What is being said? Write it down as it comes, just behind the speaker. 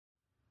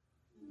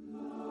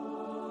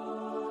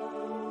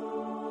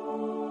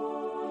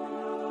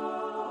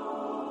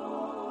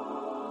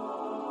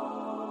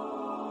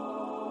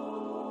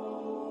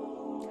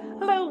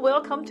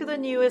welcome to the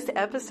newest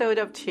episode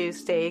of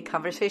Tuesday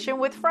Conversation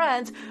with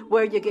Friends,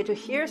 where you get to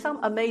hear some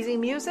amazing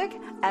music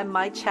and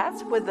my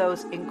chats with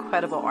those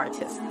incredible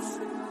artists.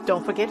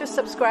 Don't forget to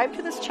subscribe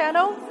to this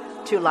channel,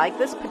 to like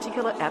this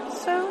particular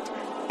episode,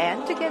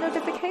 and to get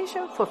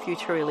notification for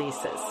future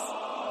releases.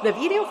 The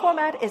video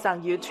format is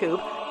on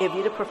YouTube. If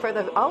you prefer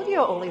the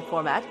audio-only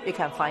format, you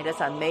can find us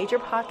on major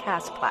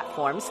podcast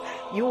platforms.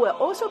 You will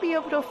also be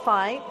able to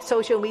find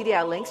social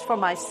media links for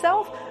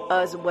myself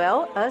as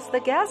well as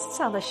the guests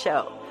on the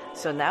show.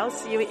 So now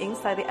see you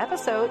inside the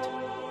episode.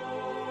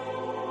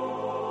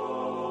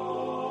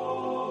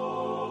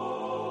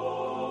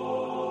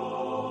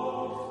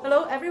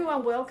 Hello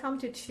everyone, welcome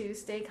to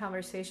Tuesday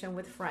Conversation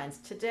with Friends.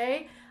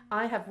 Today,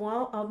 I have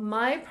one of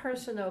my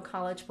personal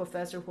college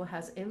professor who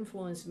has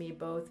influenced me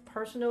both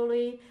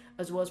personally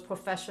as well as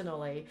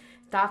professionally,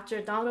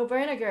 Dr. Donald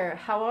Berniger.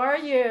 How are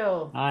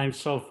you? I'm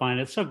so fine.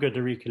 It's so good to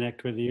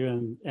reconnect with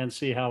you and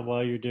see how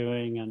well you're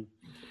doing and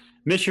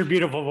miss your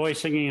beautiful voice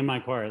singing in my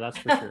choir, that's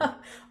for sure.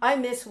 I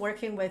miss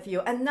working with you.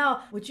 And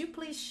now, would you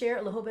please share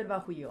a little bit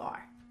about who you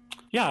are?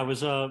 Yeah, I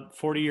was a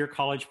 40-year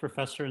college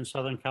professor in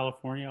Southern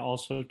California,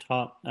 also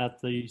taught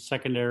at the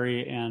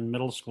secondary and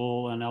middle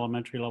school and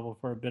elementary level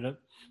for a bit of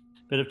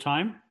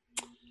time.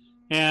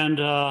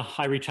 And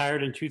I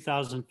retired in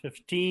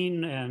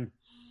 2015 and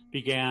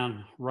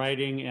began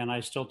writing, and I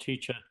still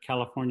teach at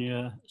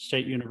California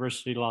State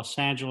University, Los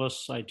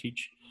Angeles. I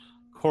teach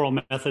choral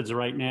methods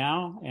right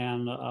now,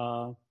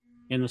 and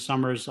in the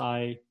summers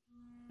I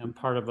am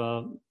part of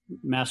a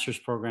master's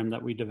program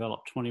that we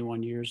developed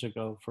 21 years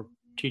ago for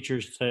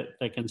teachers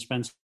that can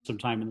spend some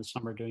time in the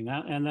summer doing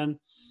that. And then,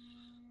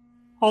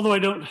 although I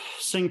don't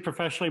sing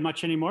professionally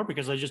much anymore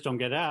because I just don't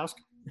get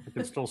asked, I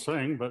can still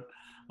sing, but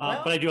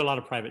I do a lot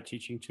of private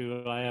teaching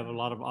too. I have a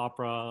lot of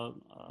opera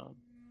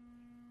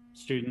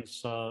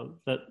students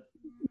that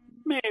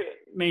may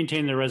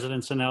maintain their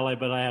residence in LA,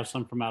 but I have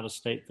some from out of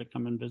state that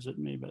come and visit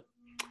me. But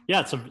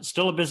yeah, it's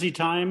still a busy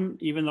time,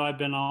 even though I've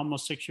been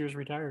almost 6 years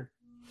retired.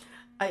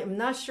 I'm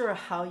not sure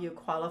how you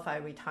qualify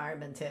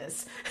retirement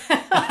is.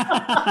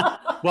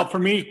 Well, for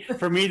me,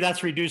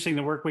 that's reducing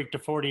the work week to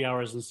 40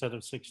 hours instead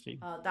of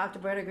 60. Dr.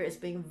 Berniger is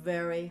being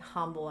very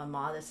humble and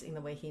modest in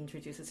the way he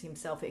introduces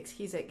himself.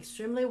 He's an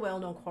extremely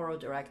well-known choral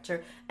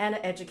director and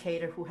an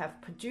educator who have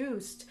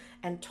produced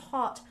and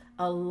taught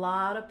a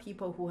lot of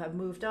people who have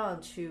moved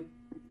on to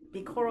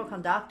be choral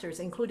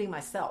conductors, including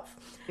myself.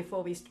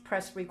 Before we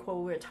press record,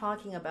 we were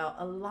talking about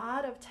a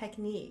lot of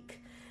technique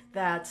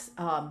that's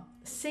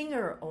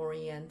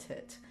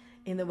singer-oriented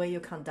in the way you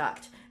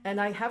conduct.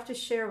 And I have to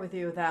share with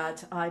you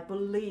that I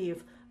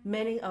believe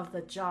many of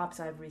the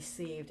jobs I've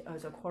received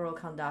as a choral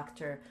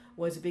conductor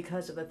was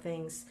because of the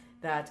things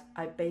that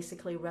I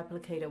basically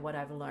replicated what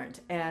I've learned.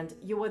 And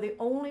you were the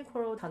only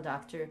choral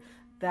conductor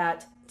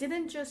that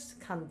didn't just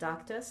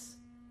conduct us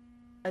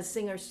as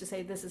singers to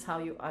say, this is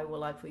how I would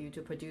like for you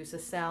to produce a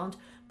sound,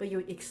 but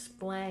you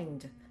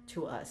explained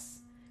to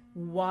us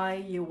why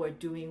you were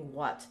doing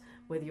what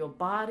with your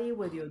body,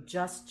 with your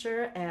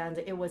gesture, and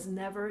it was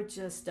never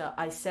just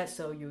I said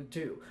so, you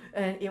do.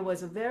 And it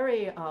was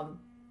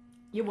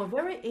you were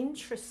very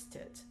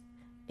interested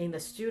in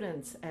the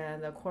students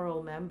and the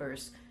choral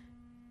members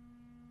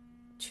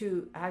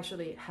to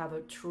actually have a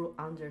true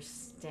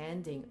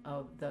understanding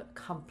of the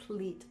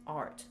complete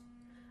art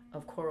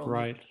of choral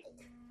music.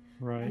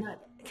 Right.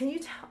 Can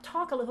you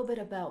talk a little bit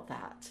about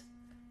that?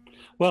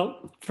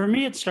 Well, for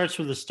me, it starts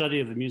with the study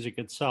of the music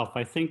itself.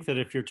 I think that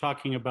if you're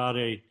talking about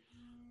a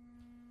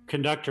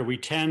conductor, we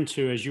tend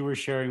to, as you were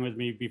sharing with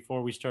me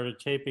before we started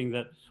taping,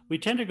 that we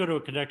tend to go to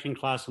a conducting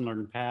class and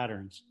learn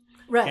patterns.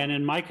 Right. And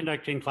in my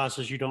conducting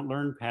classes, you don't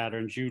learn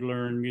patterns, you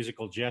learn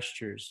musical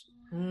gestures.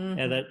 Mm-hmm.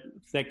 And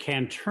that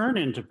can turn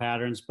into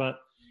patterns. But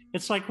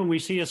it's like when we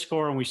see a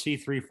score and we see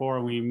 3/4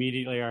 and we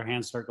immediately, our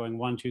hands start going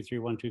 1 2 3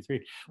 1 2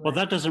 3. Well,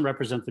 that doesn't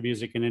represent the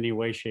music in any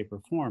way, shape,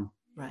 or form.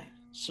 Right.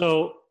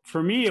 So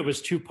for me, it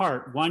was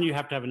two-part. One, you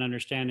have to have an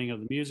understanding of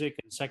the music,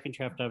 and second,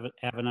 you have to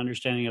have an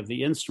understanding of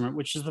the instrument,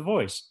 which is the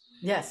voice.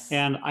 Yes.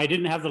 And I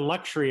didn't have the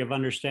luxury of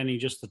understanding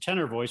just the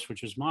tenor voice,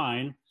 which is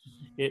mine.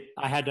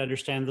 I had to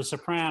understand the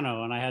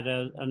soprano, and I had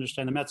to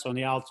understand the mezzo and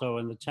the alto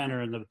and the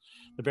tenor and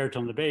the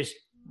baritone, the bass,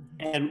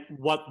 and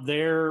what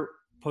their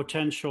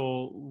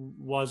potential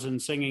was in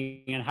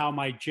singing, and how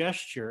my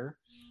gesture,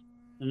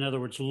 in other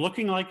words,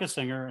 looking like a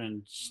singer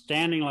and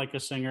standing like a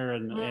singer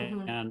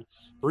and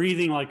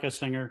breathing like a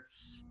singer,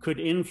 could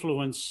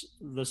influence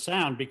the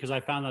sound, because I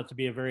found that to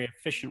be a very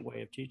efficient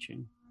way of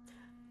teaching.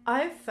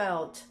 I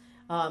felt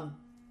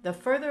the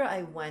further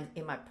I went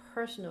in my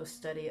personal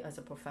study as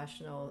a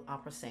professional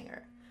opera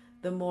singer,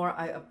 the more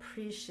I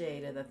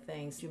appreciated the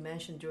things you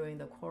mentioned during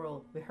the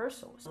choral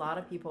rehearsals. A lot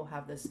of people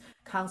have this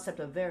concept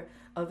of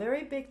a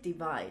very big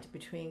divide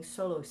between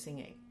solo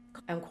singing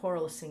and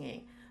choral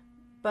singing.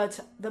 But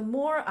the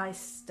more I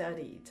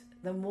studied,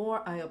 the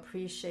more I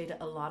appreciated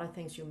a lot of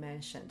things you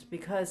mentioned,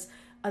 because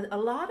a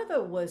lot of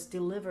it was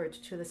delivered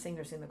to the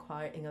singers in the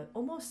choir in an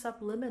almost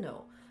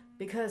subliminal,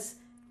 because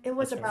it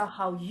was about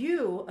how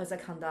you as a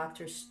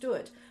conductor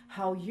stood,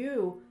 how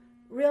you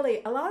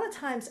really, a lot of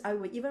times I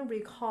would even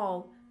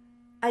recall,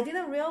 I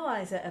didn't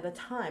realize it at the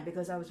time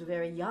because I was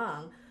very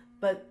young,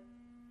 but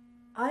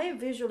I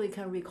visually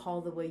can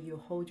recall the way you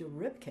hold your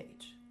rib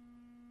cage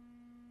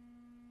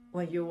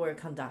when you were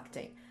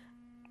conducting.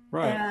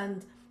 Right.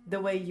 And the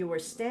way you were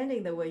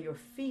standing, the way your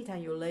feet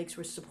and your legs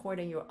were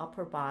supporting your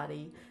upper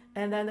body,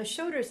 and then the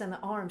shoulders and the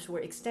arms were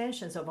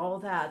extensions of all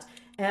that,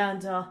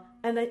 and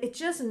then it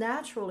just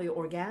naturally,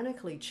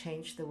 organically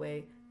changed the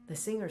way the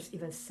singers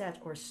even sat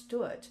or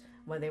stood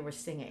when they were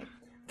singing.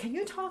 Can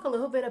you talk a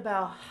little bit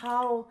about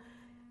how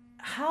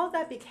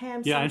that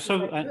became Yeah.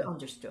 something that you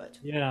understood?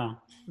 Yeah.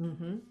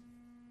 Mm-hmm.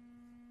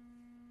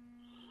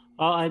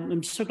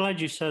 I'm so glad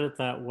you said it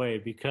that way,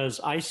 because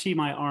I see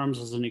my arms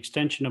as an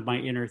extension of my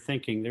inner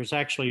thinking. There's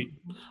actually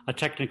a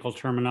technical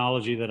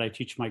terminology that I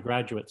teach my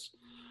graduates,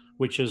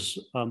 which is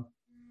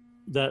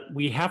that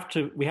we have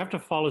to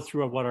follow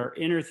through of what our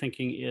inner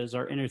thinking is,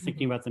 our inner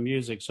thinking about the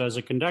music. So as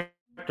a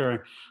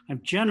conductor,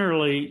 I'm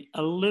generally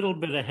a little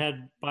bit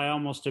ahead by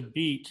almost a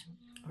beat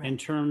in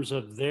terms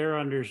of their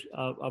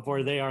of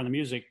where they are in the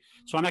music.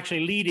 So I'm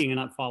actually leading and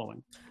not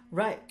following.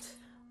 Right.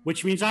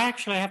 Which means I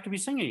actually have to be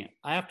singing it.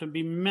 I have to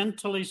be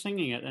mentally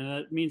singing it. And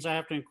it means I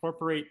have to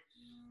incorporate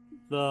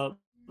the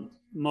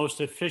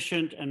most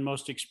efficient and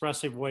most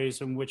expressive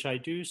ways in which I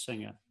do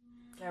sing it.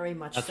 Very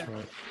much That's so.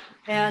 right.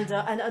 And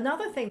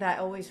another thing that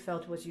I always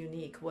felt was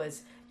unique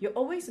was you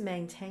always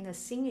maintain a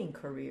singing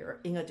career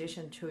in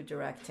addition to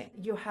directing.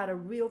 You had a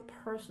real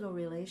personal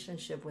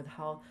relationship with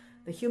how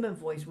the human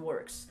voice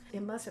works.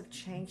 It must have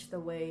changed the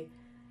way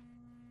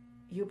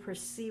you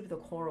perceive the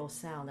choral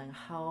sound and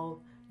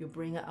how you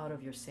bring it out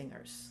of your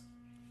singers.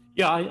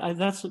 Yeah,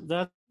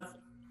 that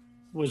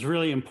was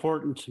really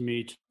important to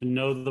me, to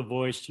know the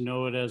voice, to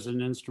know it as an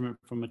instrument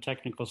from a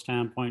technical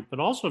standpoint, but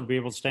also to be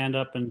able to stand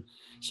up and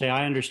say,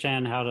 I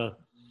understand how to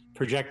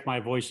project my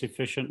voice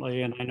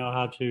efficiently, and I know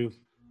how to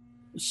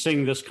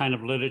sing this kind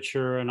of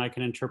literature, and I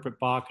can interpret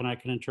Bach and I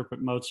can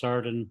interpret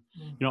Mozart, and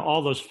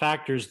all those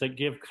factors that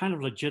give kind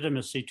of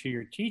legitimacy to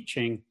your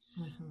teaching.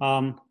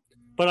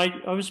 But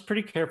I was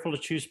pretty careful to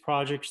choose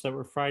projects that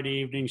were Friday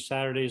evenings,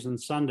 Saturdays, and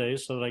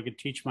Sundays, so that I could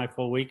teach my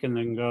full week and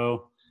then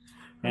go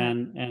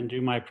and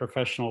do my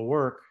professional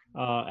work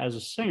as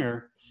a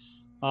singer.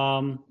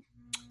 But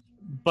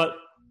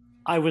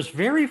I was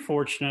very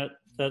fortunate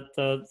that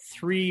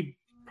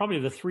probably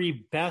the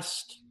three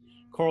best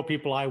choral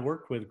people I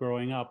worked with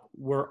growing up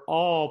were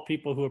all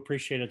people who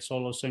appreciated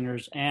solo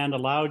singers and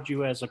allowed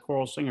you as a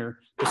choral singer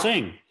to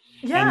sing.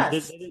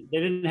 Yes. And they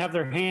didn't have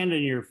their hand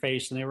in your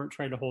face and they weren't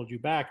trying to hold you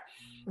back.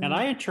 And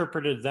I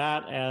interpreted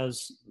that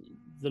as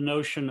the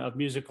notion of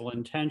musical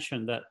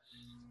intention, that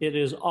it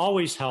is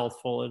always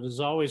healthful, it is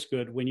always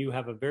good when you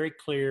have a very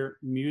clear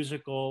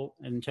musical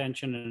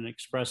intention and an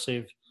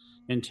expressive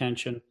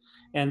intention.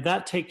 And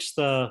that takes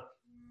the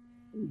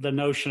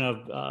notion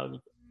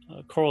of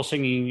choral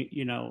singing,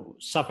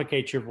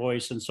 suffocates your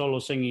voice, and solo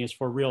singing is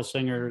for real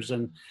singers,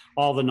 and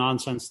all the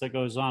nonsense that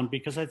goes on,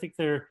 because I think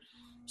there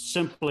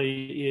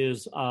simply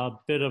is a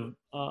bit of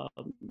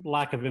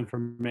lack of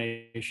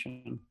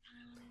information.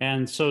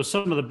 And so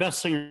some of the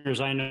best singers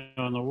I know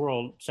in the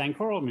world sang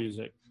choral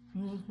music,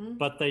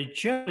 but they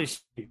generally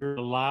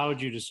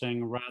allowed you to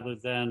sing rather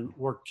than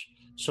worked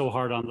so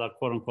hard on the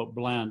quote unquote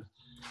blend.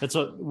 It's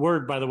a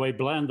word, by the way,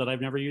 blend, that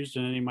I've never used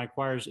in any of my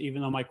choirs,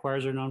 even though my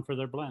choirs are known for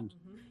their blend.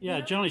 Yeah,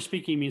 generally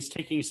speaking, means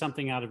taking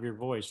something out of your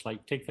voice,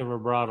 like take the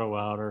vibrato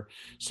out or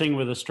sing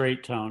with a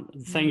straight tone,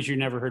 things you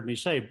never heard me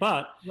say.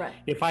 But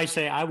if I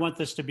say, I want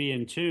this to be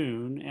in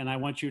tune and I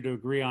want you to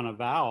agree on a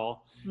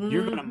vowel,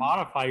 you're going to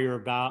modify your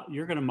vowel.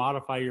 You're going to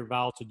modify your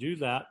vowel to do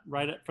that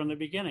right from the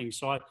beginning.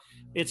 So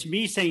it's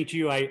me saying to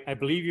you, I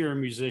believe you're a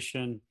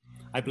musician.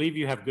 I believe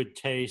you have good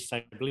taste.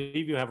 I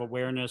believe you have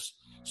awareness.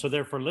 So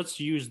therefore, let's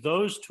use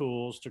those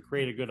tools to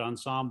create a good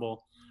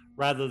ensemble,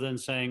 rather than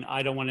saying,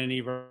 I don't want any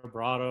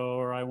vibrato,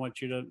 or I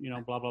want you to,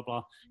 blah, blah,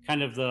 blah,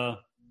 kind of the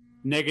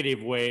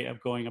negative way of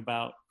going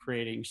about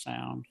creating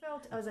sound. I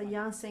felt as a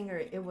young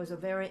singer, it was a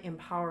very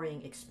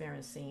empowering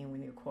experience singing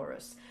with your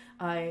chorus.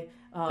 Thank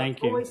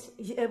you.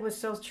 It was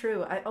so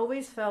true. I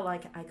always felt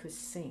like I could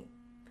sing.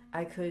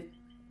 I could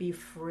be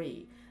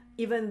free,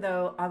 even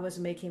though I was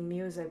making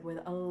music with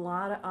a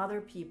lot of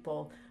other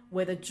people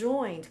with a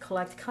joint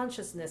collect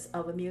consciousness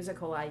of a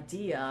musical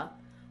idea.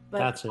 But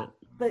that's it.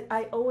 But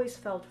I always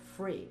felt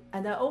free,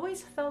 and I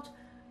always felt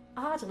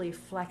oddly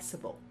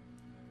flexible,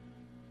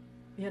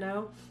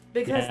 because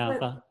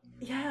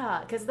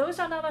those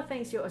are not the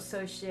things you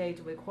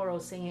associate with choral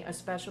singing,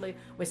 especially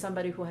with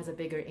somebody who has a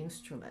bigger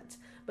instrument.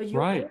 But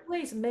you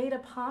always made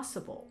it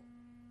possible.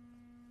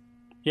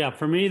 Yeah,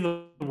 for me,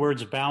 the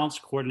words balance,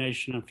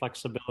 coordination, and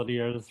flexibility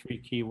are the three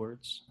key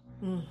words.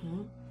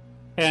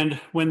 And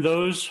when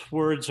those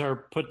words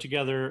are put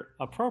together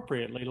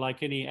appropriately,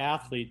 like any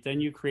athlete, then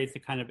you create the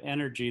kind of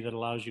energy that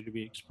allows you to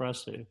be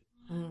expressive.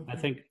 I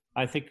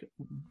think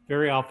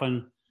very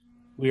often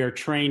we are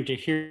trained to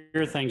hear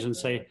things and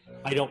say,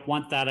 I don't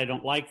want that, I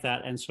don't like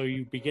that. And so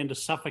you begin to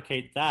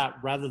suffocate that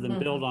rather than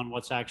build on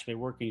what's actually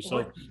working.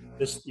 So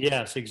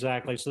yes,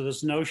 exactly. So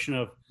this notion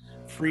of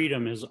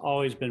freedom has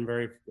always been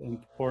very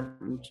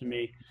important to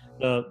me.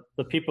 The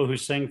people who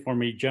sing for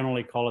me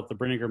generally call it the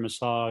Brinegar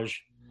massage.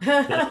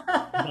 That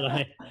that,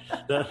 I,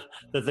 that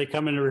that they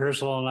come into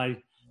rehearsal and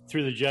I,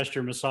 through the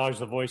gesture, massage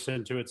the voice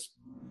into its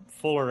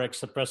fuller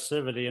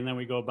expressivity, and then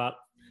we go about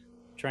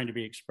trying to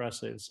be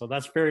expressive. So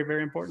that's very,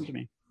 very important to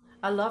me.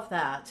 I love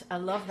that. I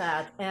love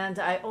that. And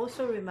I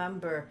also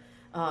remember,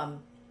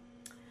 um,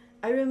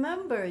 I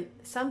remember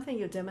something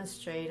you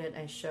demonstrated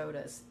and showed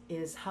us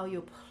is how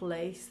you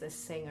place the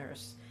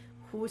singers,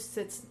 who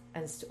sits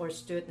and or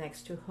stood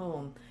next to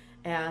whom,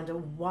 and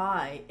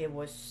why it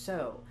was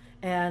so.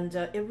 And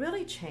it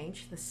really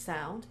changed the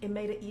sound. It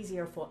made it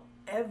easier for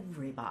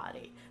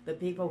everybody. The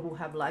people who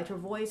have lighter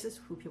voices,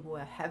 who people who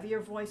have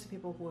heavier voices,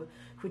 people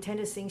who tend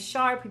to sing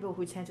sharp, people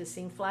who tend to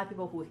sing flat,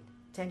 people who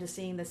tend to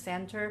sing in the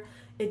center.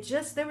 It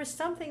just there was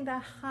something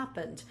that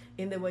happened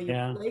in the way you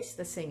Yeah. place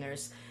the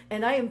singers,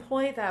 and I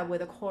employ that with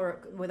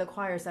the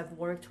choirs I've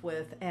worked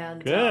with,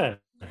 and Good.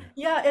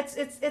 yeah,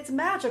 it's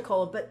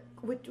magical. But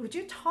would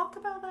you talk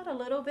about that a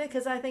little bit?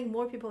 Because I think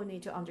more people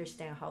need to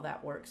understand how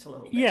that works a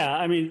little bit. Yeah,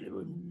 I mean,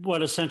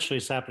 what essentially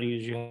is happening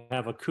is you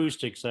have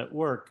acoustics at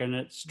work, and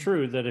it's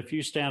true that if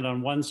you stand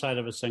on one side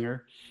of a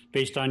singer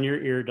based on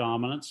your ear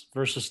dominance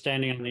versus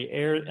standing on the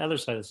other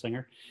side of the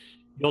singer,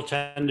 you'll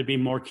tend to be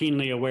more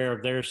keenly aware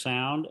of their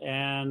sound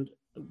and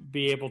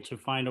be able to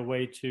find a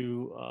way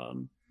to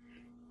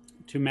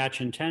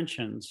match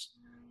intentions.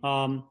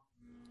 Um,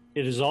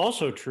 it is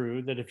also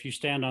true that if you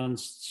stand on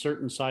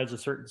certain sides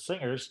of certain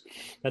singers,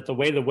 that the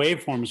way the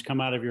waveforms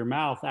come out of your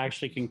mouth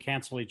actually can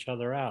cancel each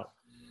other out.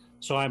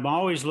 So I'm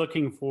always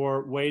looking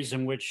for ways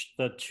in which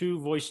the two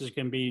voices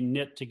can be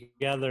knit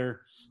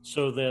together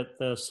so that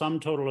the sum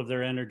total of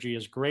their energy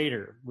is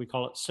greater. We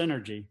call it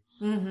synergy,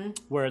 Mm-hmm.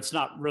 where it's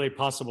not really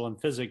possible in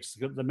physics.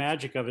 The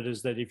magic of it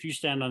is that if you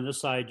stand on this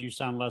side, you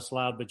sound less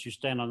loud, but you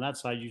stand on that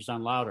side, you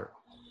sound louder.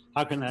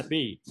 How can that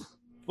be? Well,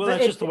 But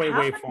that's just the it way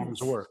waveforms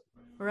happens, work.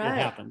 It right?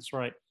 happens,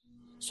 right?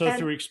 So And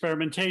through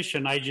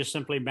experimentation, I just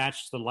simply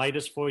matched the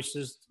lightest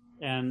voices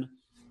and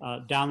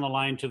down the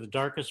line to the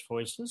darkest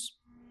voices,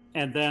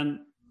 and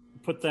then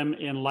put them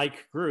in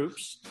like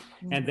groups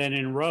and then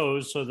in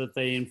rows so that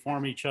they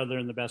inform each other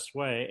in the best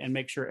way and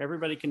make sure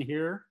everybody can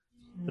hear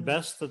the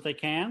best that they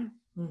can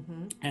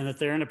mm-hmm. and that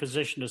they're in a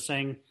position to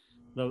sing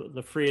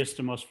the freest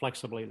and most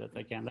flexibly that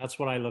they can. That's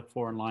what I look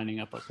for in lining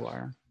up a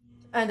choir.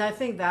 And I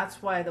think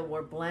that's why the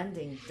word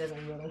blending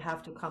doesn't really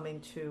have to come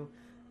into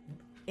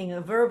in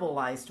a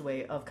verbalized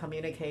way of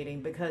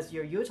communicating because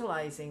you're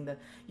utilizing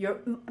you're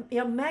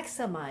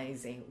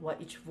maximizing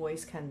what each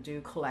voice can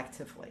do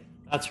collectively.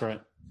 That's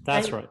right.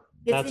 That's And right.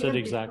 it's That's it even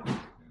exactly.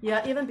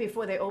 yeah, even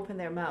before they open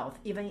their mouth,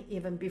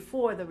 even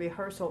before the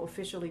rehearsal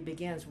officially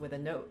begins with the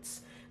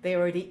notes, they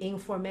already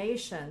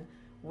information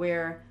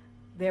where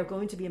they're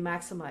going to be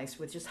maximized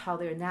with just how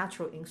their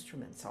natural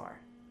instruments are.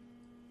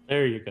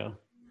 There you go.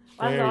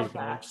 I There you love go.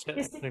 that.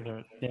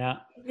 Exactly. Yeah.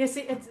 You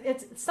see,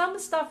 it's some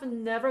stuff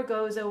never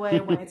goes away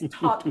when it's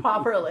taught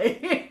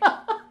properly.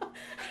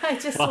 I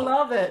just Well,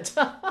 love it.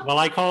 well,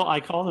 I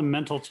call them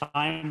mental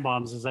time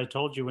bombs, as I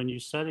told you when you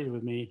studied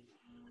with me,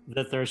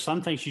 that there are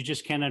some things you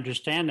just can't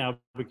understand now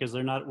because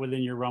they're not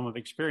within your realm of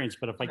experience.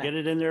 But if I Right. get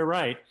it in there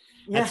right, at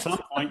Yes. some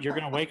point you're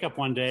going to wake up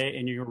one day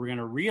and you're going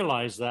to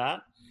realize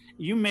that.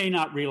 You may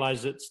not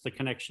realize it's the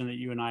connection that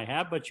you and I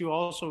have, but you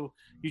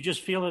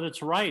just feel that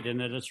it's right and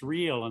that it's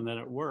real and that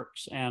it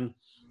works. And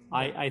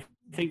Yeah. I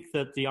think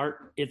that the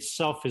art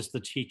itself is the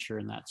teacher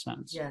in that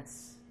sense.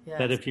 Yes.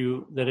 That Yes.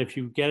 if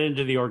you get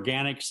into the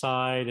organic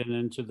side and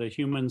into the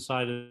human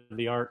side of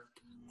the art,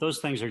 those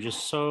things are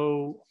just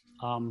so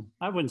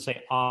I wouldn't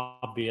say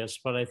obvious,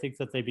 but I think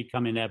that they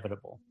become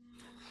inevitable.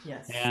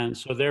 Yes. And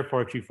so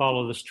therefore, if you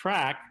follow this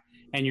track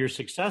and you're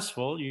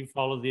successful, you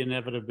follow the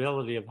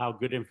inevitability of how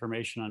good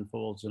information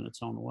unfolds in its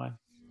own way.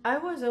 I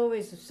was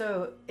always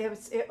so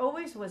it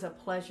always was a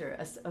pleasure,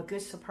 a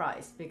good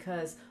surprise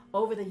because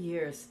over the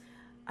years,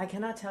 I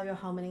cannot tell you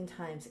how many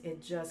times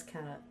it just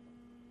kind of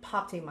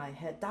popped in my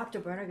head. Dr.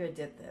 Berniger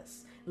did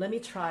this. Let me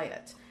try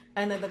it.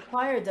 And then the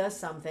choir does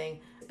something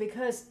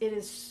because it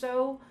is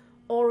so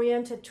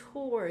oriented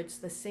towards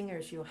the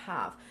singers you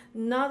have,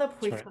 not a That's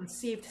right.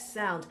 preconceived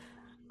sound.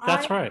 I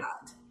That's right.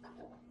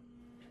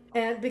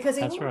 and because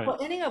in That's order right.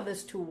 for any of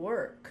this to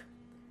work,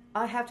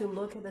 I have to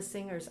look at the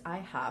singers I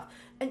have.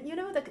 And you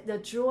know, the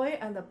joy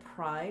and the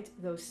pride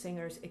those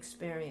singers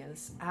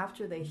experience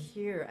after they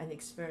hear and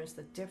experience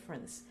the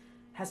difference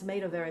has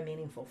made it very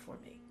meaningful for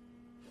me.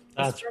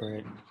 That's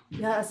great.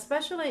 Yeah,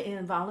 especially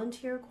in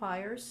volunteer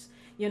choirs.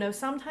 You know,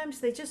 sometimes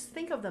they just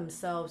think of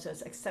themselves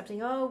as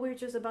accepting, oh, we're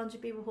just a bunch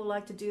of people who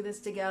like to do this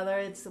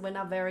together. We're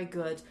not very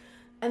good.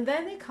 And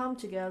then they come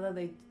together,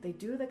 they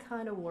do the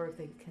kind of work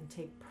they can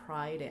take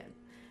pride in.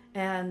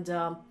 And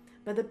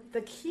but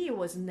the key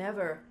was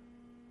never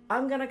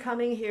I'm going to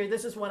come in here.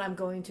 This is what I'm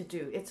going to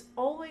do. It's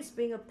always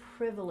been a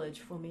privilege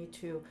for me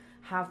to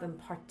have them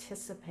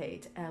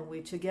participate and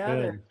we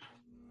together Good.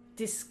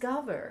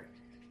 discover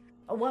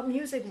what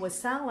music would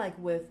sound like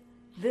with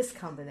this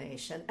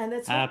combination. And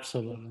it's always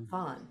Absolutely.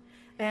 fun.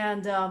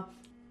 And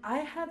I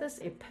had this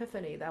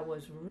epiphany that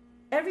was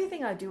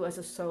everything I do as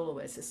a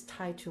soloist is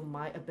tied to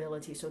my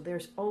ability. So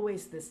there's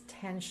always this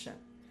tension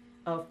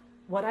of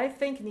what I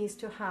think needs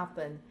to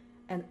happen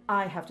and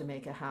I have to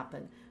make it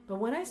happen. But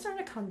when I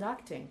started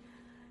conducting,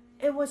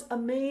 it was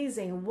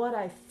amazing what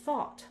I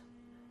thought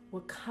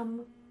would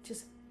come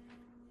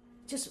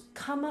just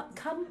come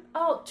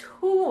out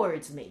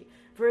towards me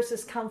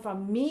versus come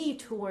from me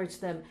towards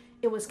them.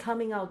 It was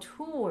coming out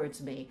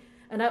towards me.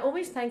 And I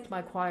always thanked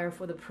my choir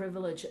for the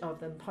privilege of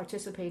them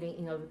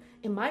participating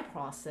in my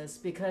process,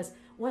 because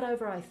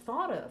whatever I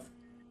thought of,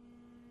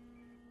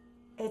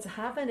 it's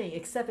happening,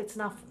 except it's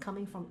not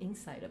coming from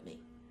inside of me.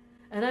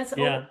 And that's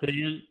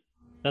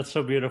that's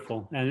so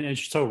beautiful, and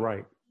it's so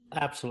right.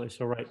 Absolutely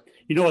so right.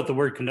 You know what the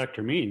word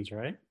conductor means,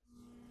 right?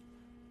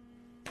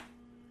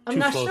 I'm To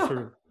not flow sure.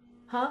 through.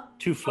 Huh?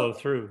 To flow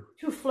through.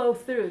 To flow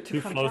through, to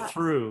To flow conduct.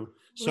 through.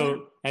 So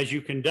Yeah. as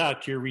you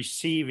conduct, you're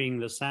receiving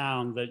the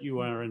sound that you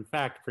are in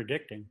fact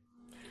predicting.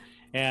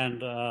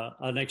 And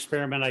an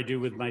experiment I do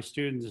with my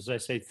students is I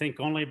say, think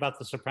only about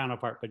the soprano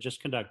part, but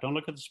just conduct. Don't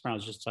look at the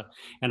sopranos, just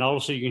and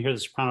also you can hear the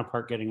soprano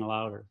part getting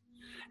louder.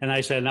 And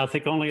I said, now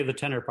think only of the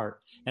tenor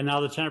part. And now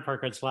the tenor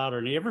part gets louder.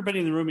 And everybody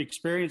in the room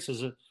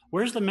experiences it.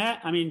 Where's the mat?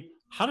 I mean,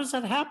 how does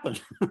that happen?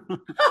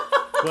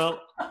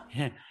 Well,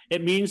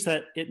 it means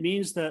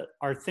that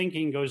our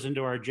thinking goes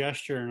into our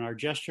gesture, and our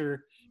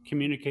gesture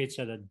communicates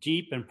at a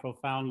deep and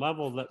profound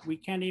level that we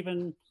can't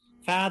even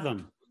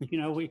fathom.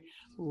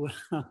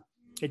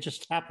 It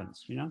just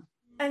happens.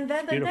 And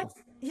then the Beautiful.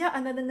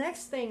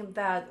 next thing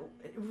that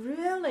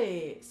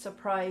really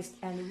surprised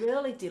and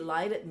really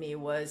delighted me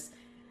was,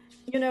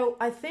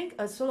 I think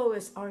as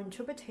soloists, our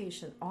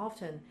interpretation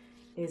often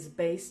is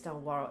based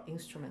on what our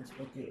instruments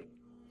will do.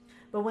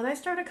 But when I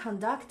started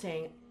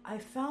conducting, I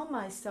found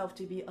myself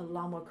to be a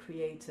lot more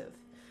creative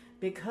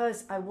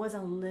because I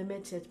wasn't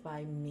limited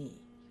by me.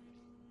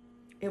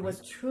 It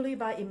was truly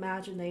by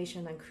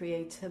imagination and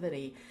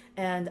creativity.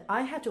 And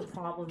I had to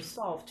problem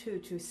solve too,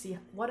 to see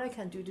what I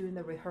can do during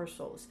the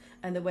rehearsals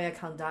and the way I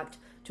conduct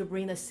to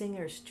bring the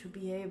singers to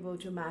be able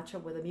to match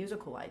up with the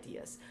musical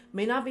ideas.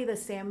 May not be the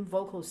same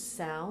vocal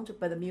sound,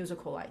 but the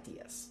musical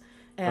ideas.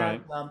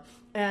 And Right.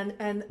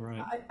 and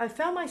Right. I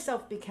found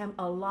myself became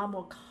a lot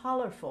more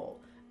colorful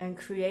and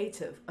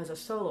creative as a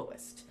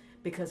soloist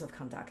because of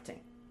conducting,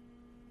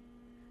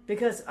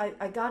 because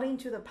I got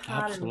into the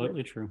pattern with,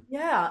 Absolutely true.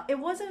 yeah, it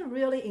wasn't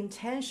really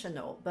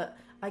intentional, but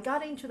I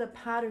got into the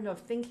pattern of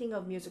thinking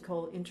of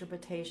musical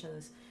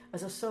interpretations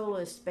as a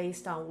soloist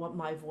based on what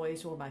my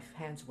voice or my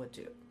hands would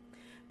do.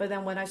 But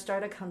then when I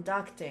started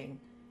conducting,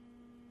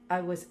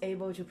 I was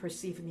able to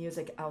perceive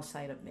music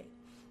outside of me.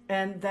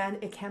 And then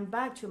it came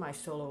back to my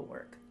solo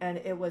work, and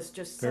it was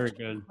just Very such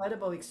an good.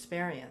 incredible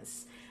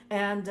experience.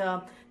 And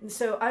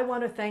so I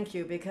want to thank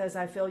you because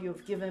I feel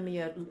you've given me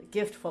a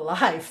gift for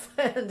life,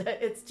 and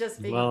it's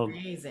just been Well,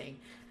 amazing.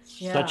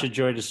 such Yeah. a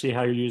joy to see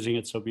how you're using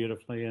it so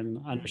beautifully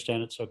and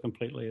understand it so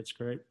completely. It's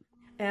great.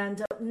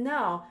 And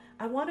now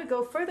I want to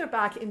go further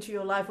back into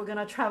your life. We're going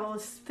to travel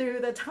through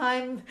the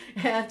time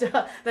and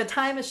the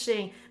time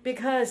machine,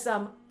 because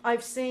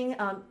I've seen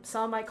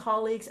some of my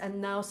colleagues and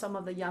now some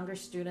of the younger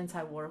students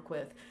I work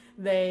with.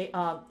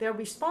 They're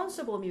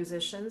responsible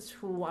musicians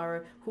who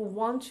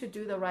want to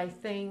do the right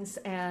things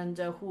and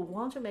who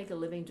want to make a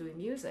living doing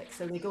music.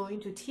 So they go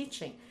into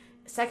teaching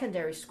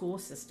secondary school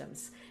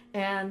systems.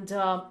 And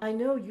I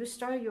know you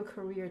started your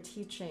career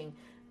teaching,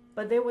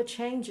 but there were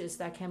changes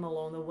that came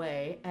along the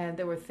way, and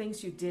there were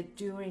things you did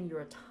during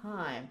your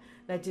time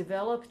that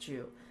developed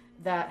you,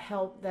 that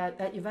helped,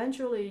 that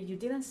eventually you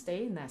didn't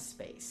stay in that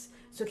space.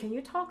 So can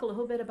you talk a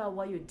little bit about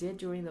what you did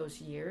during those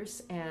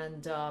years,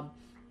 and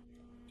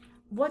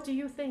what do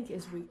you think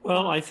is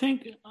Well, required? I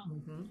think,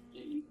 Hmm.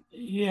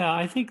 yeah,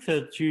 I think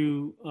that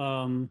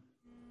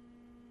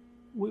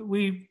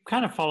we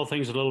kind of follow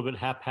things a little bit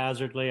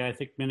haphazardly. I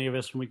think many of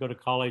us, when we go to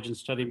college and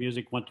study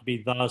music, want to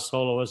be the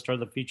soloist or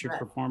the featured Right.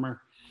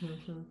 performer.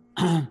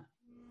 Hmm.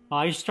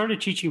 I started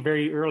teaching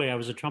very early. I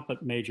was a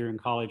trumpet major in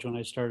college when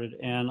I started,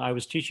 and I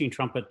was teaching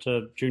trumpet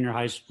to junior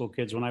high school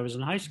kids when I was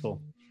in high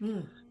school.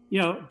 Mm.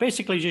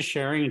 Basically just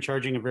sharing and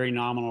charging a very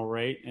nominal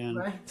rate. And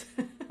Right.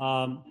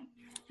 um,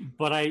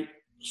 but I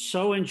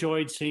so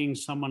enjoyed seeing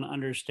someone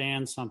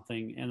understand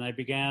something, and I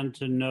began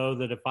to know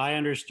that if I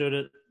understood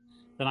it,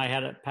 then I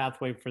had a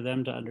pathway for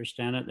them to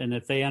understand it, and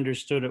if they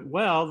understood it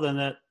well,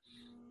 then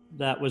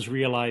that was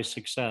realized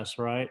success,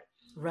 right?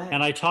 And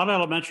Right. I taught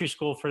elementary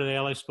school for the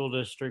LA School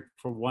District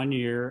for 1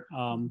 year.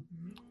 Hmm.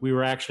 We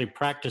were actually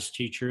practice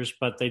teachers,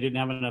 but they didn't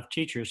have enough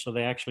teachers, so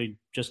they actually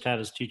just had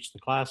us teach the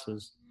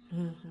classes.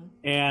 Hmm.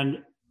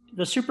 And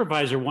the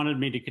supervisor wanted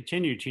me to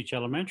continue to teach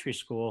elementary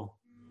school,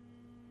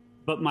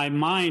 but my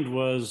mind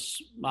was,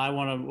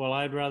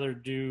 I'd rather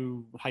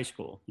do high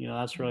school.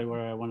 That's really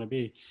where I want to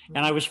be.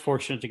 And I Hmm. was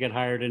fortunate to get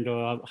hired into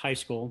a high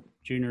school,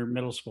 junior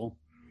middle school.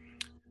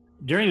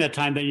 During that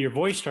time, then your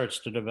voice starts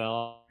to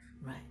develop.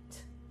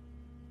 Right.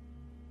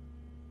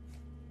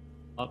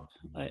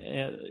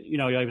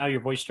 How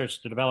your voice starts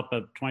to develop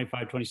at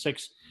 25,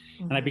 26.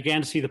 And I Hmm.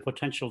 began to see the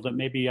potential that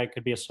maybe I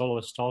could be a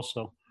soloist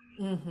also.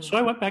 So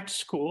I went back to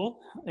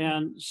school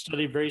and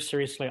studied very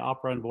seriously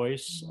opera and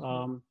voice.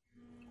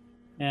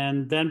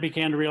 And then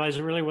began to realize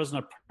it really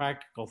wasn't a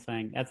practical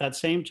thing. At that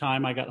same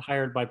time, I got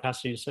hired by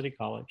Pasadena City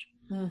College.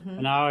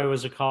 And now I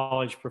was a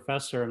college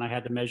professor and I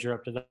had to measure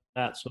up to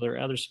that. So there are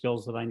other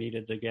skills that I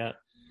needed to get,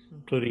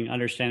 including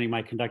understanding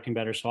my conducting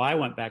better. So I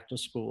went back to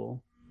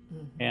school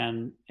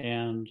and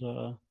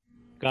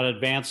got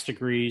advanced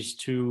degrees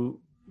to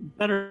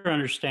better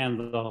understand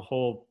the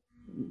whole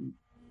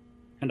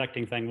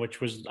conducting thing,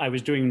 which was I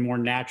was doing more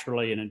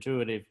naturally and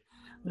intuitive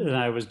than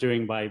I was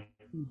doing by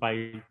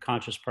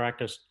conscious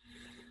practice.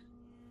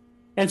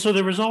 And so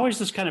there was always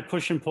this kind of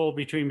push and pull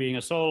between being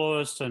a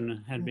soloist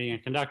and being a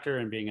conductor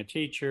and being a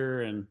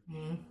teacher and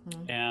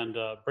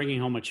bringing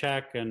home a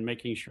check and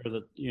making sure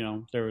that, you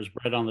know, there was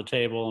bread on the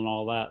table and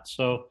all that.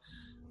 So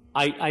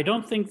I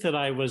don't think that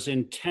I was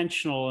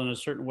intentional in a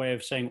certain way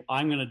of saying,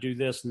 I'm going to do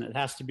this and it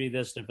has to be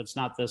this. And if it's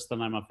not this,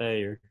 then I'm a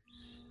failure.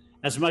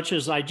 As much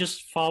as I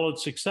just followed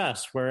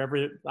success.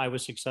 Wherever I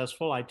was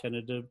successful, I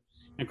tended to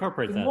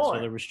incorporate that. More.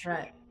 So there was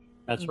right.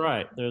 That's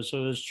right.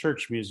 There's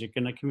church music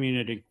and a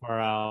community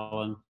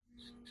chorale and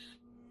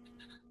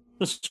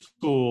the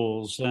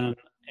schools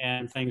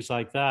and things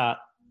like that.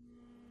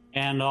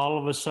 And all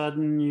of a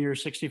sudden you're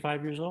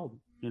 65 years old,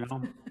 you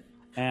know?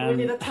 And where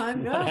did the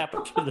time go? What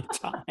happened to the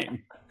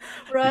time?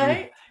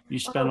 Right? You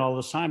spend all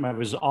this time. I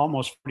was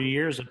almost 40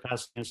 years at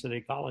Pasadena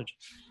City College.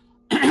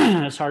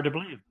 It's hard to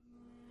believe.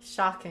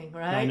 Shocking,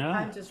 right? I know.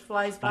 Time just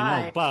flies by.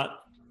 I know,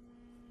 but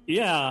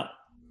yeah,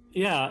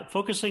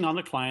 focusing on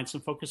the clients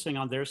and focusing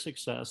on their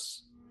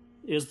success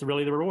is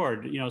really the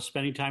reward. You know,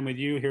 spending time with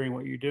you, hearing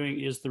what you're doing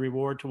is the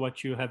reward to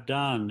what you have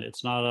done.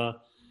 It's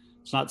not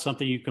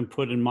something you can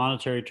put in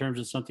monetary terms.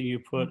 It's something you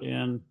put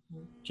in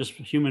just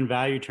human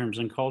value terms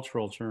and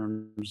cultural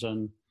terms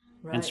and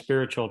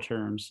spiritual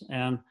terms.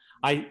 And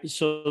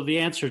so the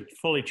answer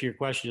fully to your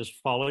question is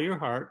follow your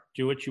heart,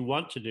 do what you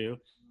want to do,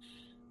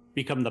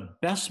 become the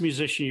best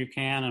musician you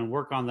can and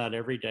work on that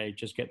every day.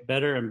 Just get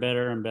better and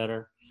better and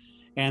better.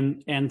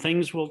 And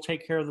things will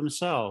take care of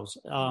themselves.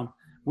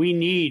 We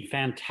need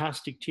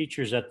fantastic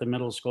teachers at the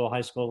middle school,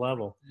 high school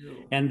level,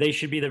 and they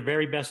should be the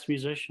very best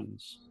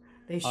musicians.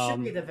 They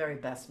should be the very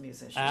best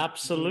musicians.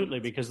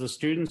 Absolutely, because the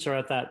students are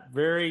at that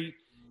very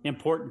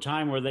important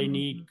time where they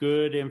need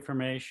good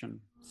information.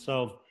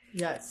 So,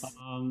 yes,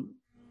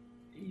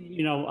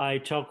 you know, I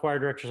tell choir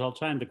directors all the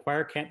time, the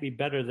choir can't be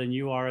better than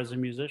you are as a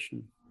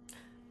musician.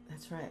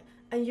 That's right.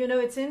 And you know,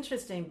 it's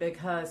interesting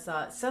because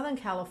Southern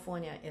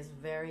California is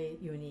very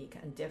unique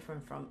and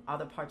different from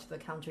other parts of the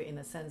country in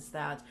the sense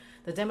that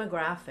the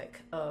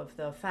demographic of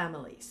the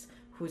families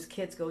whose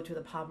kids go to the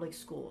public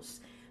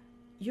schools,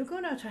 you're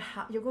going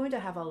to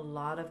have a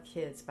lot of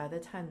kids by the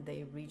time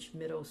they reach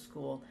middle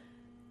school.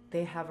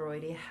 They have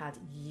already had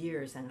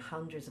years and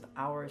hundreds of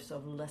hours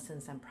of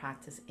lessons and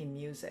practice in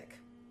music.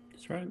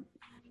 That's right.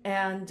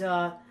 And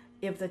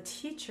if the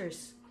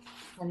teachers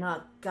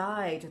cannot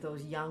guide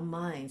those young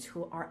minds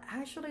who are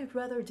actually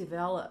rather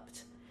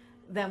developed,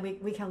 then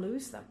we can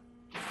lose them.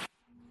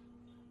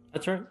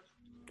 That's right.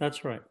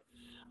 That's right.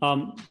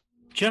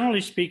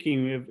 Generally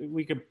speaking,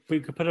 we could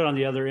put it on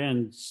the other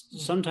end.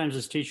 Sometimes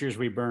as teachers,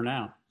 we burn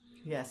out.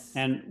 Yes.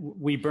 And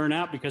we burn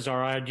out because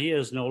our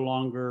ideas no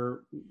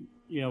longer,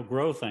 you know,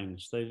 grow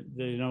things. They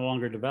no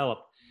longer develop.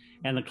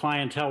 And the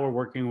clientele we're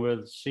working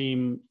with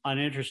seem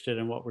uninterested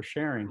in what we're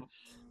sharing.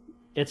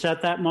 It's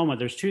at that moment.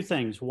 There's two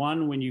things.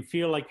 One, when you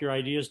feel like your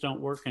ideas don't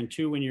work, and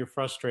two, when you're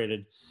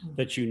frustrated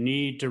that you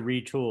need to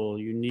retool,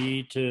 you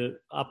need to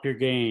up your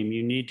game,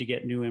 you need to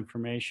get new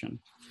information.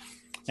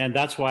 And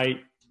that's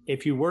why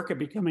if you work at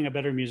becoming a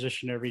better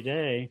musician every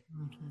day,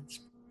 it's,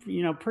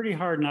 you know, pretty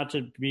hard not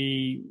to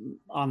be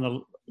on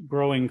the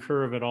growing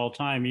curve at all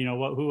time. You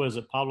know, who was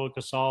it? Pablo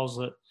Casals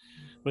that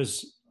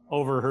was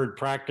overheard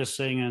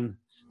practicing, and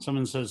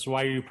someone says,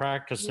 "Why are you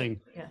practicing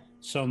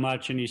so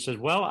much?" And he says,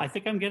 "Well, I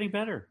think I'm getting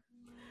better."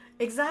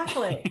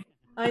 Exactly.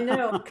 I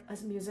know.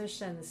 As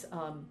musicians,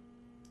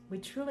 we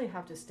truly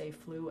have to stay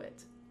fluid.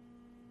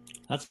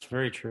 That's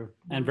very true,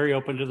 and very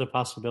open to the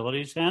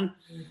possibilities. And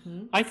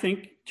I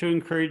think to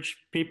encourage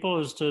people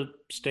is to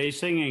stay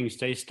singing,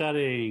 stay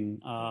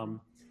studying,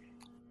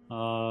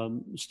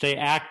 stay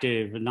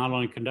active, and not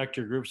only conduct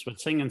your groups, but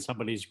sing in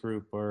somebody's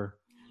group. Or,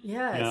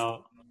 yes. You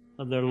know,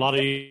 there are a lot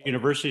of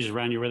universities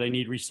around you where they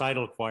need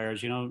recital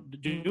choirs. You know,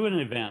 do an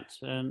event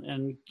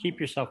and keep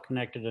yourself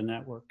connected and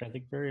networked. I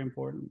think very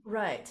important.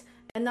 Right.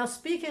 And now,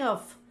 speaking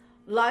of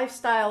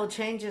lifestyle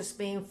changes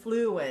being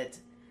fluid,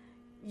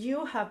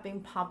 you have been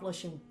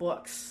publishing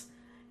books,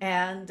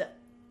 and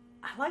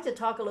I'd like to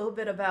talk a little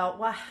bit about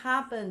what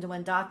happened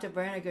when Dr.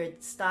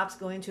 Berniger stops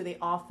going to the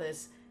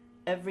office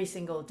every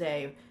single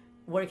day,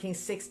 working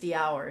 60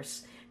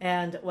 hours.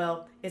 And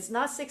well, it's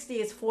not 60,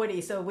 it's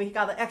 40. So we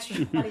got an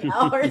extra 20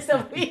 hours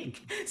a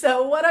week.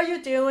 So what are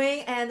you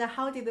doing, and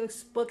how did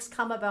those books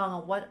come about,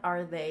 and what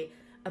are they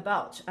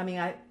about? I mean,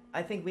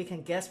 I think we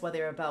can guess what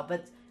they're about,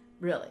 but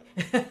really.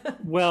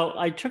 Well,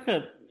 I took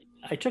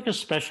a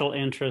special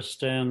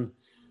interest in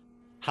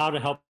how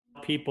to help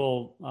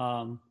people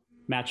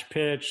match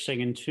pitch,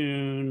 sing in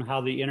tune,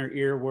 how the inner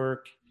ear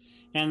worked.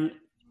 And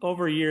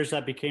over years,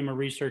 that became a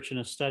research and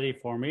a study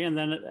for me. And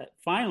then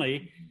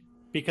finally,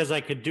 because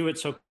I could do it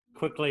so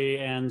quickly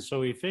and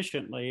so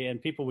efficiently,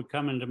 and people would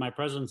come into my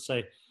presence and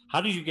say,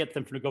 how did you get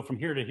them to go from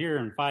here to here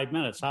in 5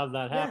 minutes? How did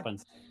that happen?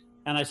 Yes.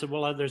 And I said,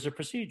 well, there's a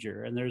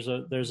procedure and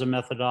there's a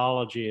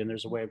methodology and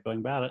there's a way of going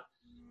about it.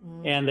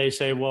 And they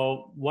say,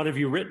 well, what have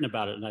you written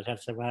about it? And I'd have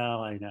to say,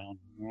 well, I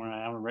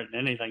haven't written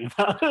anything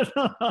about it.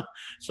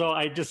 So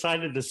I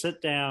decided to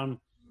sit down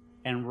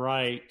and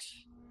write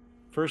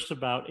first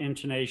about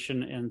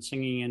intonation and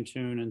singing in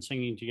tune and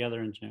singing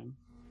together in tune.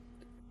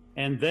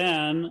 And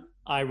then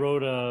I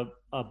wrote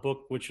a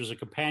book, which was a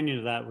companion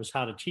to that, was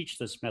how to teach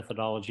this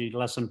methodology,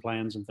 lesson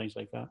plans and things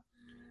like that.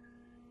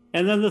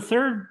 And then the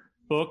third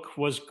book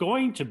was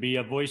going to be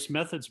a voice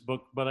methods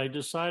book, but I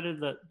decided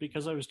that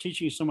because I was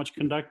teaching so much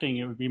conducting,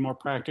 it would be more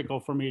practical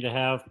for me to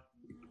have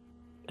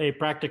a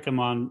practicum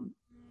on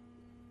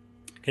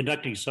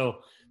conducting.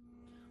 So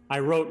I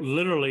wrote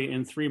literally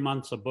in 3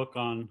 months a book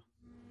on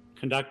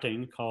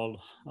conducting called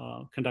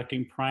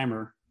Conducting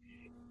Primer.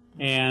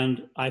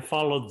 And I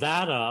followed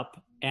that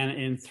up and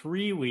in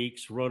 3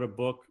 weeks wrote a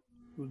book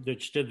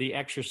that did the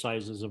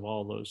exercises of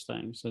all those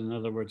things. In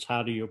other words,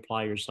 how do you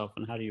apply yourself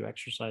and how do you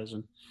exercise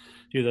and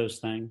do those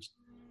things?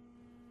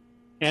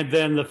 And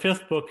then the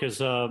fifth book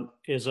is an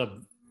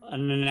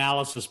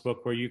analysis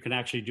book where you can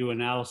actually do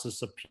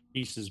analysis of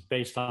pieces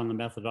based on the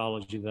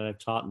methodology that I've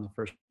taught in the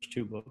first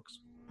two books,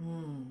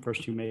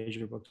 first two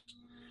major books.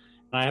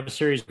 And I have a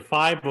series of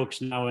 5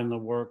 books now in the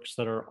works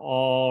that are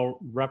all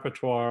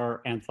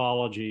repertoire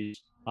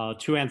anthologies,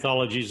 2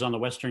 anthologies on the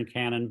Western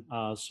canon.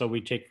 So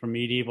we take from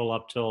medieval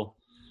up till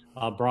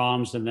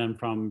Brahms, and then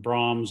from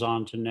Brahms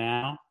on to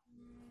now,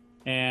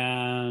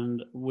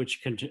 and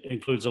which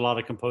includes a lot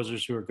of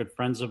composers who are good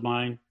friends of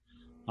mine,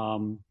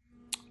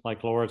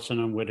 like Lauritsen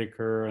and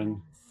Whitaker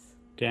and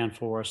Dan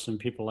Forrest and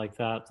people like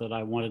that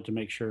I wanted to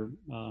make sure,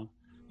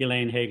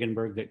 Elaine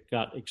Hagenberg that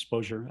got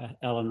exposure,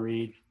 Ellen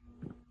Reed,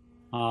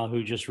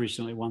 who just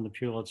recently won the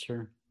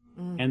Pulitzer.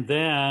 And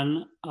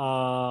then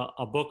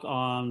a book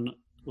on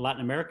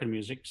Latin American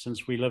music,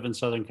 since we live in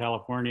Southern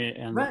California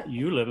and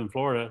you live in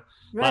Florida.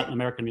 Latin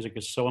American music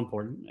is so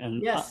important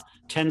and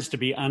tends to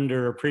be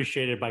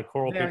underappreciated by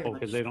choral people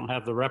because they don't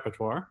have the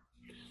repertoire.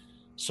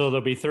 So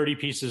there'll be 30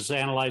 pieces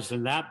analyzed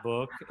in that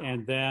book,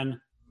 and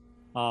then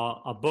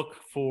a book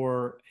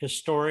for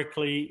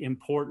historically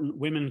important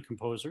women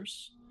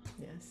composers.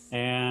 Yes.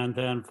 And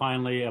then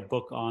finally a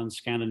book on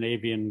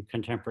Scandinavian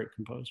contemporary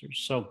composers.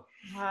 So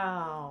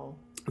wow.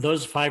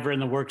 Those 5 are in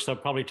the works. They'll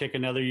probably take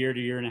another year to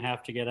year and a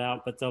half to get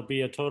out, but there'll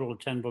be a total of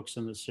 10 books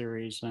in the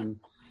series.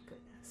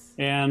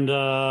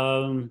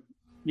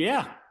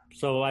 Yeah,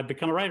 so I've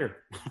become a writer.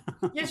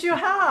 Yes, you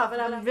have,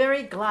 and I'm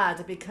very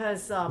glad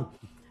because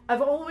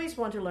I've always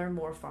wanted to learn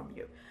more from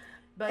you.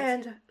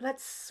 And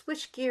let's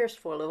switch gears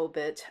for a little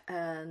bit,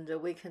 and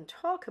we can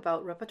talk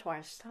about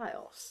repertoire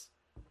styles.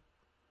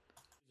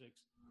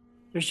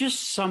 There's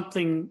just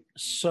something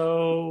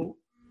so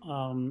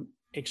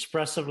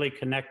expressively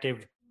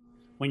connective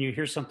when you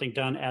hear something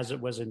done as it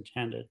was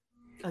intended.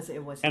 As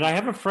it was. And I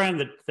have a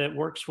friend that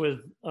works with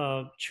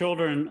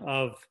children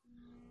of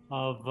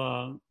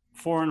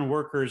foreign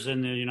workers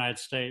in the United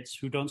States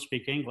who don't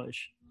speak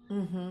English.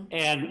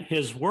 And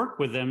his work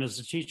with them is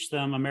to teach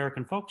them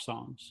American folk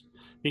songs,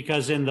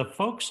 because in the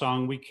folk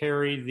song we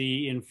carry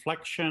the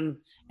inflection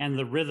and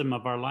the rhythm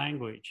of our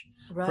language.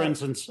 For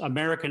instance,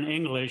 American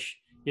English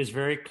is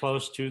very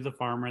close to the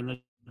Farmer in the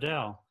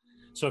Dell.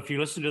 So if you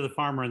listen to the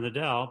Farmer in the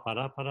Dell,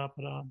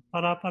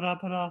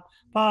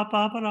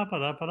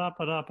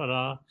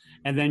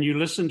 and then you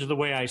listen to the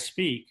way I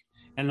speak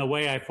and the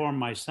way I form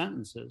my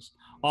sentences,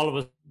 all of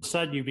a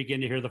sudden you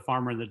begin to hear the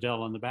Farmer in the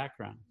Dell in the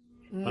background.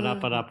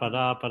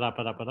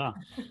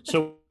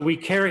 So we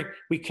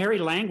carry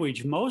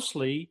language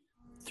mostly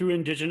through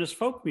indigenous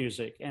folk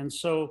music. And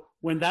so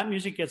when that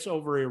music gets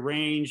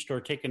over-arranged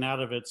or taken out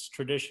of its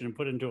tradition and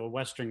put into a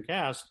Western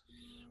cast,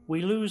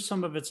 we lose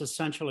some of its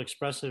essential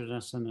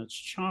expressiveness and its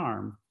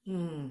charm.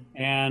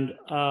 And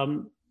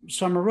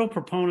so I'm a real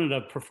proponent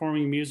of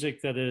performing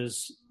music that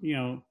is,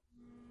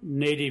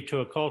 native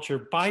to a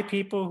culture by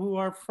people who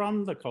are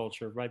from the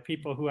culture, by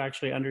people who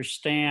actually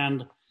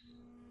understand,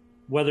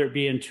 whether it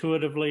be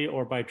intuitively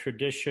or by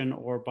tradition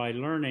or by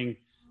learning,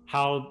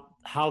 how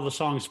the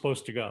song's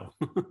supposed to go.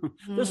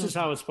 This is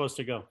how it's supposed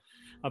to go.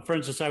 For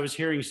instance, I was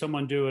hearing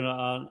someone do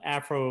an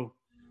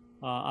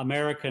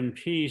Afro-American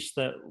piece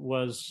that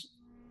was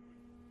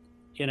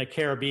in a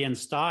Caribbean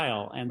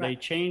style, and they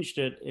changed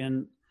it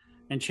and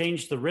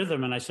changed the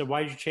rhythm. And I said,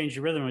 why did you change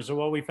the rhythm? And I said,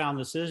 well, we found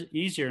this is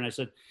easier. And I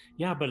said,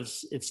 yeah, but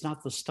it's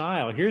not the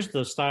style. Here's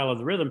the style of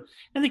the rhythm.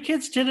 And the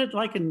kids did it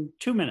like in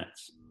 2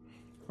 minutes,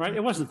 right?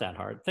 It wasn't that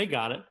hard. They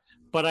got it.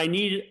 But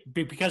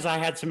because I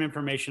had some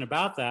information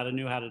about that and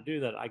knew how to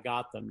do that, I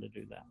got them to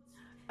do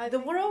that. The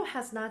world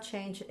has not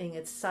changed in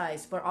its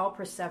size, but our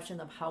perception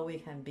of how we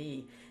can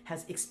be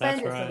has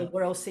expanded, so the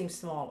world seems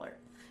smaller.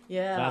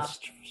 Yeah. That's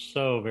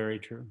so very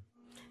true.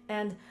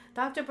 And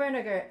Dr.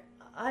 Berninger,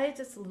 I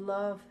just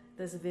love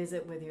this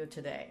visit with you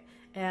today.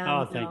 And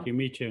Oh, thank you.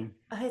 Me too.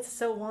 it's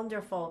so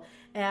wonderful.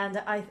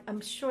 And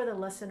I'm sure the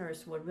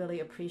listeners would really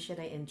appreciate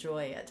and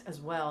enjoy it as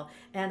well.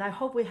 And I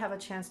hope we have a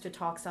chance to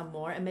talk some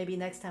more. And maybe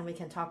next time we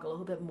can talk a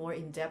little bit more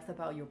in depth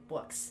about your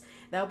books.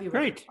 That would be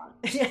really Great. fun.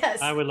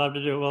 Yes. I would love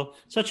to do it. Well,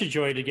 such a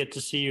joy to get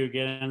to see you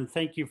again. And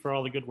thank you for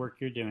all the good work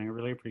you're doing. I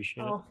really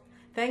appreciate it. Oh,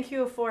 thank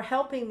you for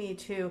helping me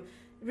to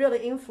really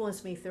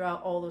influence me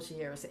throughout all those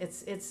years.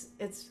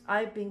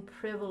 I've been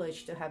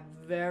privileged to have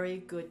very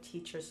good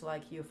teachers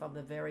like you from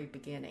the very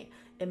beginning.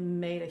 It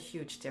made a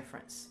huge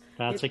difference.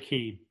 That's a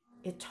key.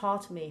 It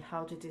taught me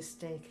how to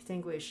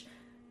distinguish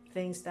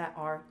things that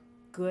are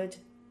good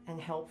and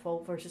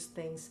helpful versus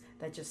things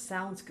that just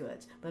sounds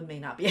good but may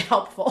not be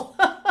helpful.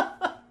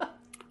 A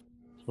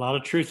lot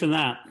of truth in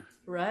that.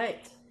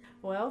 Right.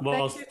 Well,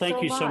 Well,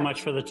 thank you so much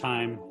much for the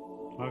time.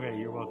 Okay,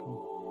 you're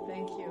welcome.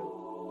 Thank you.